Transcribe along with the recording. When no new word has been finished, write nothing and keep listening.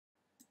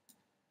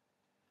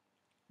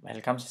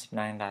Welcome sa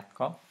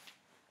sipnahin.com.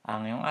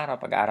 Ngayong araw,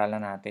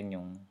 pag-aaralan natin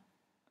yung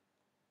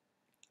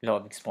law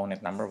of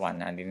exponent number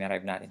 1 na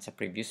dinerive natin sa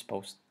previous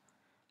post.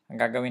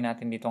 Ang gagawin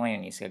natin dito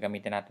ngayon is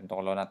gagamitin natin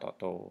itong law na to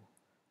to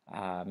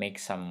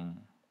make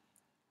some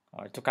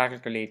or to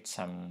calculate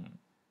some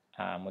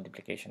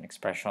multiplication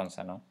expressions.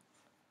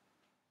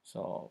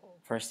 So,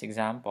 first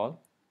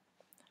example.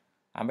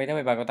 By the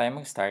way, bago tayo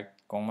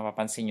mag-start, kung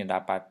mapapansin nyo,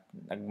 dapat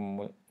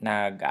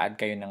nag-add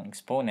kayo ng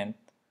exponent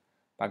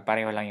pag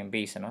pareho lang yung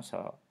base.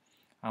 So,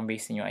 ang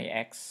base niyo ay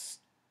x.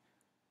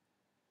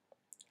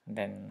 And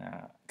then,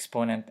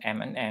 exponent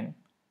m and n,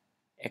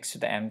 x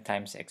to the m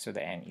times x to the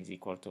n is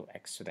equal to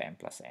x to the m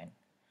plus n.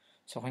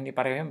 So, kung hindi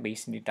pareho yung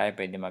base, hindi tayo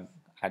pwede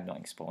mag-add ng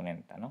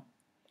exponent.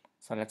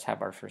 So, let's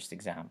have our first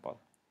example.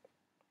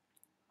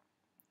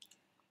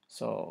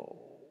 So,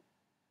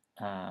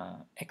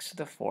 x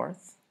to the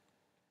fourth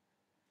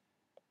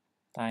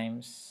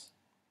times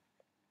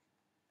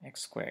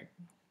x squared.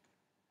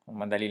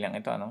 Madali lang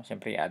ito,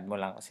 Siyempre, i-add mo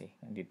lang kasi.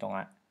 Nandito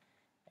nga,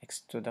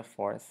 x to the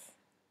fourth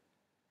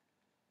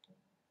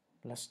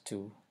plus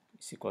 2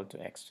 is equal to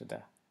x to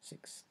the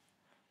 6th.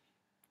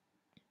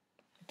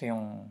 Ito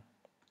yung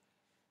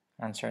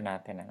answer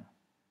natin,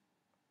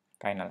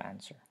 Final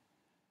answer.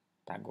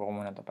 Tago ko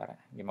muna to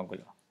para hindi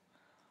magulo.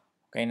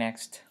 Okay,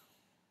 next.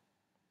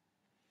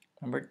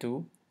 Number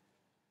 2.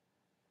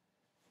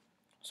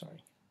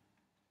 Sorry.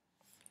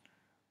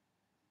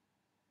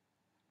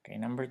 Okay,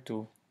 number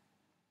 2.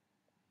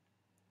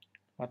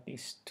 What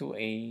is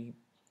 2ab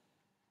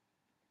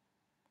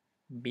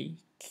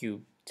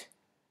cubed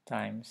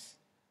times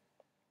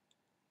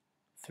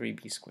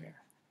 3b squared?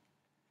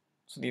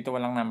 So, dito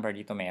walang number,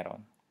 dito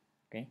meron.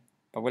 Okay?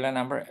 Pag walang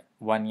number,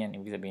 1 yan.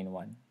 Ibig sabihin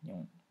 1.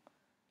 Yung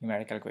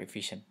numerical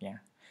coefficient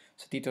niya.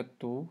 So, dito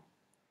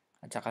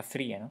 2 at saka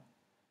 3,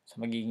 So,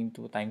 magiging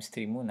 2 times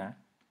 3 muna.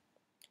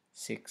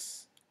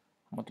 6.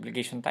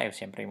 Multiplication tayo.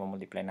 Siyempre,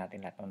 multiply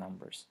natin lahat ng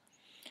numbers.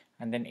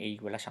 And then a,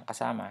 wala siyang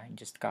kasama.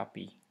 Just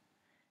copy.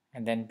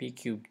 And then b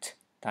cubed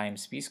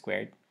times b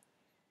squared.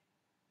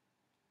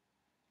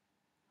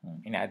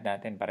 Ina-add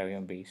natin, pareho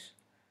yung base.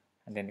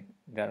 And then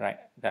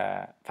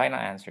the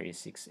final answer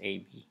is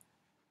 6ab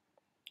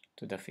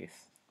to the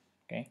 5th.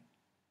 Okay?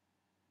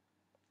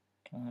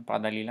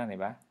 Napakadali lang,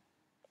 di ba?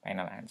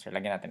 Final answer.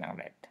 Lagyan natin ng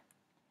red.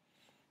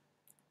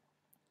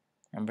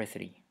 Number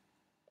 3.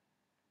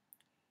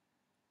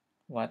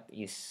 What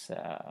is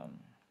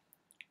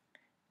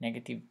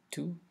negative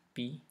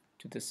 2p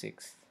to the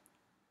 6th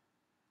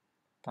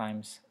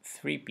times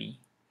 3p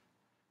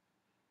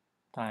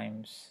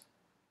times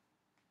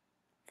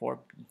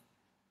 4p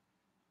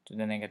to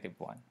the negative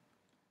 1?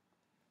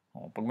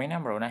 Pag may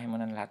number, unahin mo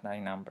na lahat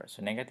ng number.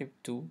 So, negative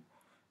 2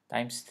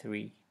 times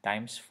 3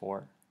 times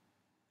 4.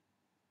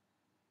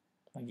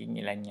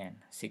 Magiging ilan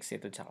yan? 6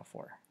 ito tsaka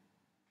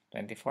 4.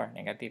 24,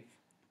 negative.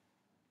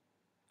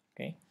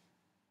 Okay?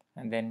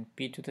 And then,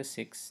 p to the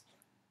 6th.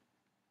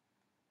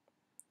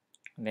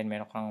 And then,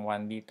 meron kang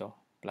 1 dito,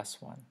 plus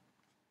 1.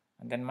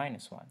 And then,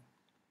 minus 1.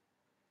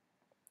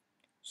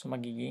 So,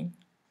 magiging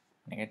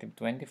negative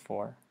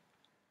 24.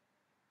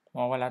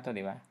 Mawawala to,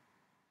 di ba?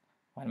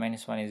 1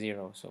 minus 1 is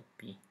 0. So,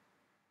 p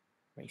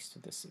raised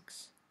to the 6.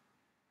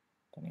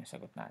 Ito na yung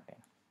sagot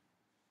natin.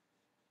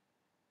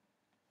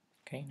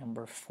 Okay,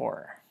 number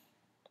 4.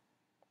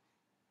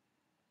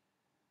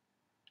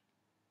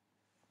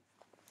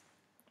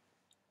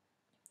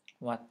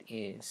 What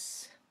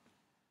is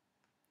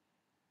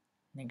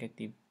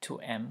negative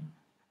 2m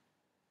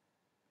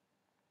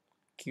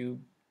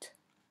cubed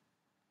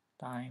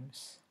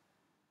times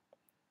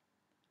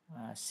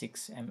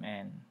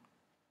 6mn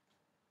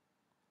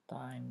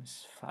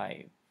times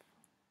 5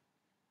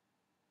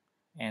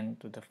 n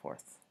to the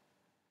 4th?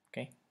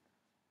 Okay?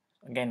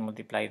 Again,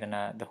 multiply the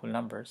whole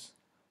numbers.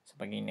 So,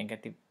 pagiging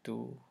negative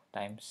 2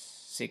 times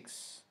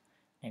 6,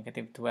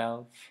 negative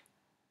 12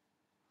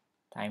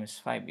 times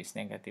 5 is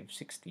negative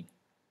 60.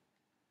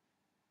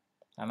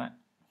 Tama?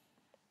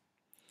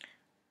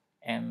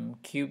 M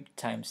cubed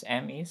times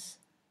m is,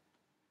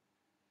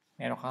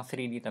 meron kang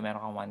 3 dito,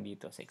 meron kang 1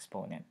 dito sa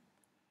exponent.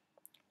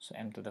 So,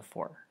 m to the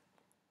 4.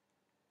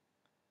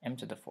 M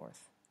to the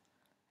 4th.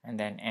 And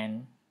then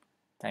n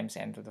times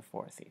n to the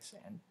 4th is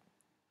n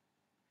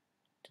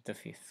to the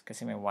 5th.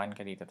 Kasi may 1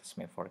 ka dito, tapos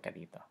may 4 ka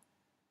dito.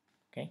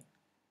 Okay?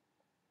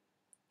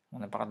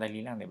 Napakadali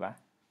lang, di ba?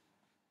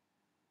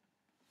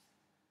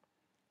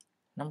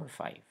 Number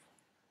 5.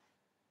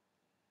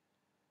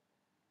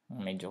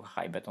 Medyo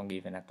kakaiba tong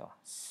given na to.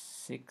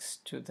 6k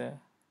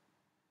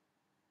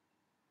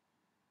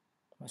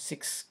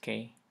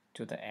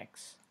to the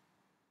x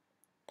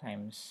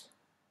times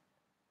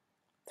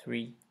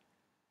 3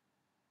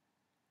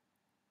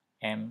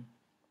 m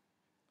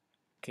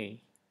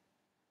k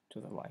to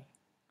the y.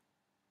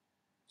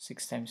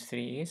 6 times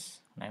 3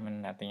 is,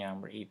 unahin natin yung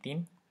number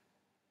 18.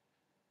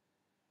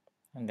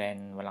 And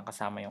then, walang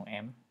kasama yung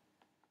m.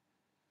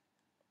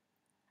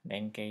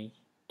 Then k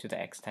to the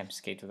x times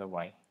k to the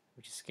y,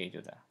 which is k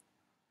to the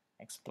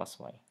x plus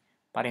y.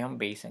 Parehong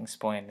base, ang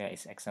exponent nila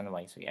is x and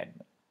y, so i-add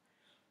mo.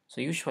 So,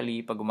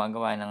 usually, pag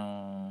gumagawa ng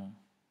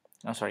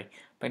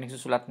pag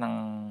nagsusulat ng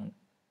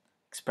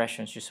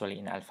expressions, usually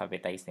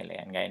in-alphabetize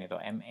nila yan. Gaya nito,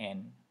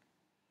 MN,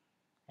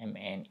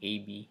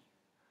 AB.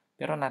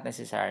 Pero not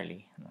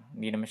necessarily.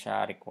 Hindi naman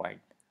siya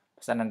required.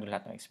 Basta nandun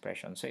lahat ng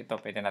expression. So, ito,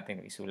 pwede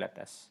natin isulat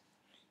as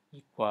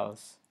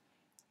equals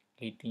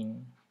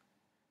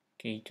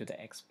 18k to the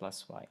x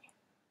plus y.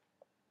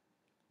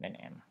 Then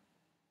m.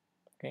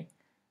 Okay?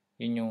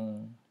 Yun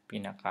yung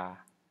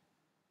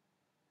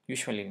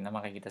usually na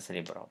makikita sa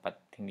libro,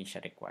 but hindi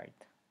siya required.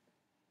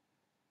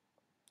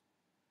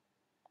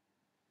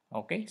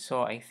 Okay,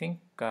 so I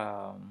think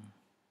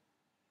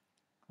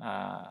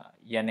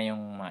yan na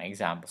yung mga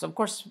examples. Of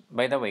course,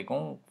 by the way,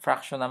 kung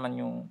fraction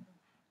naman yung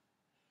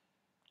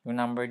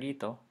number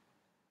dito,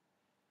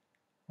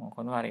 kung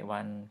kunwari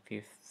 1/5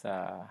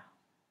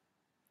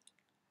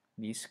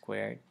 b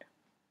squared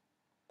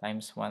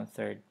times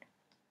 1/3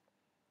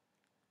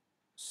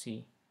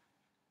 c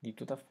d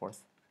to the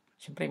 4th.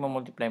 Siyempre,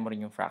 i-multiply mo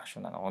rin yung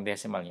fraction. Kung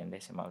decimal yan,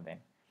 decimal din.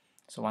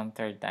 So,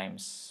 1/3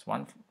 times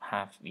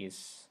 1/2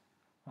 is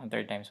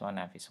 1/3 times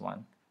 1/2 is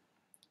 1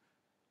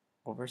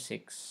 over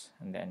 6,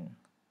 and then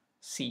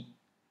c,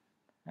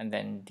 and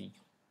then d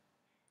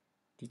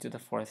to the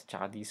 4th,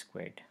 tsaka d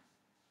squared.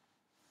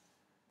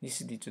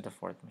 This is d to the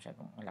 4th,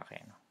 masyadong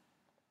malaki,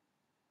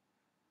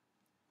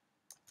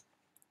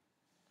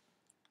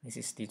 This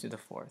is d to the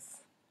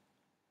 4th.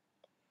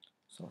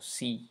 So,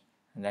 c,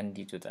 and then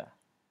d to the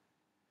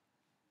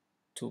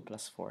 2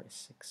 plus 4 is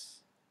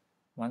 6.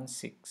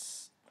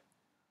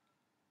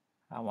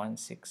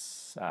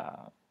 1/6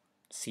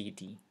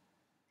 cd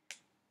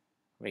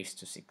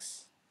raised to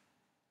 6.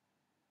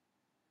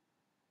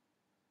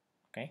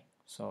 Okay?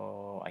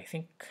 So, I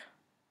think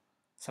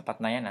sapat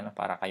na yan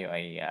para kayo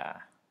ay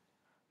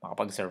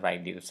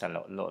makapag-survive dito sa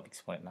law of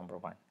exponent number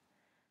 1.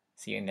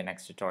 See you in the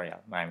next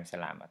tutorial. Maraming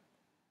salamat.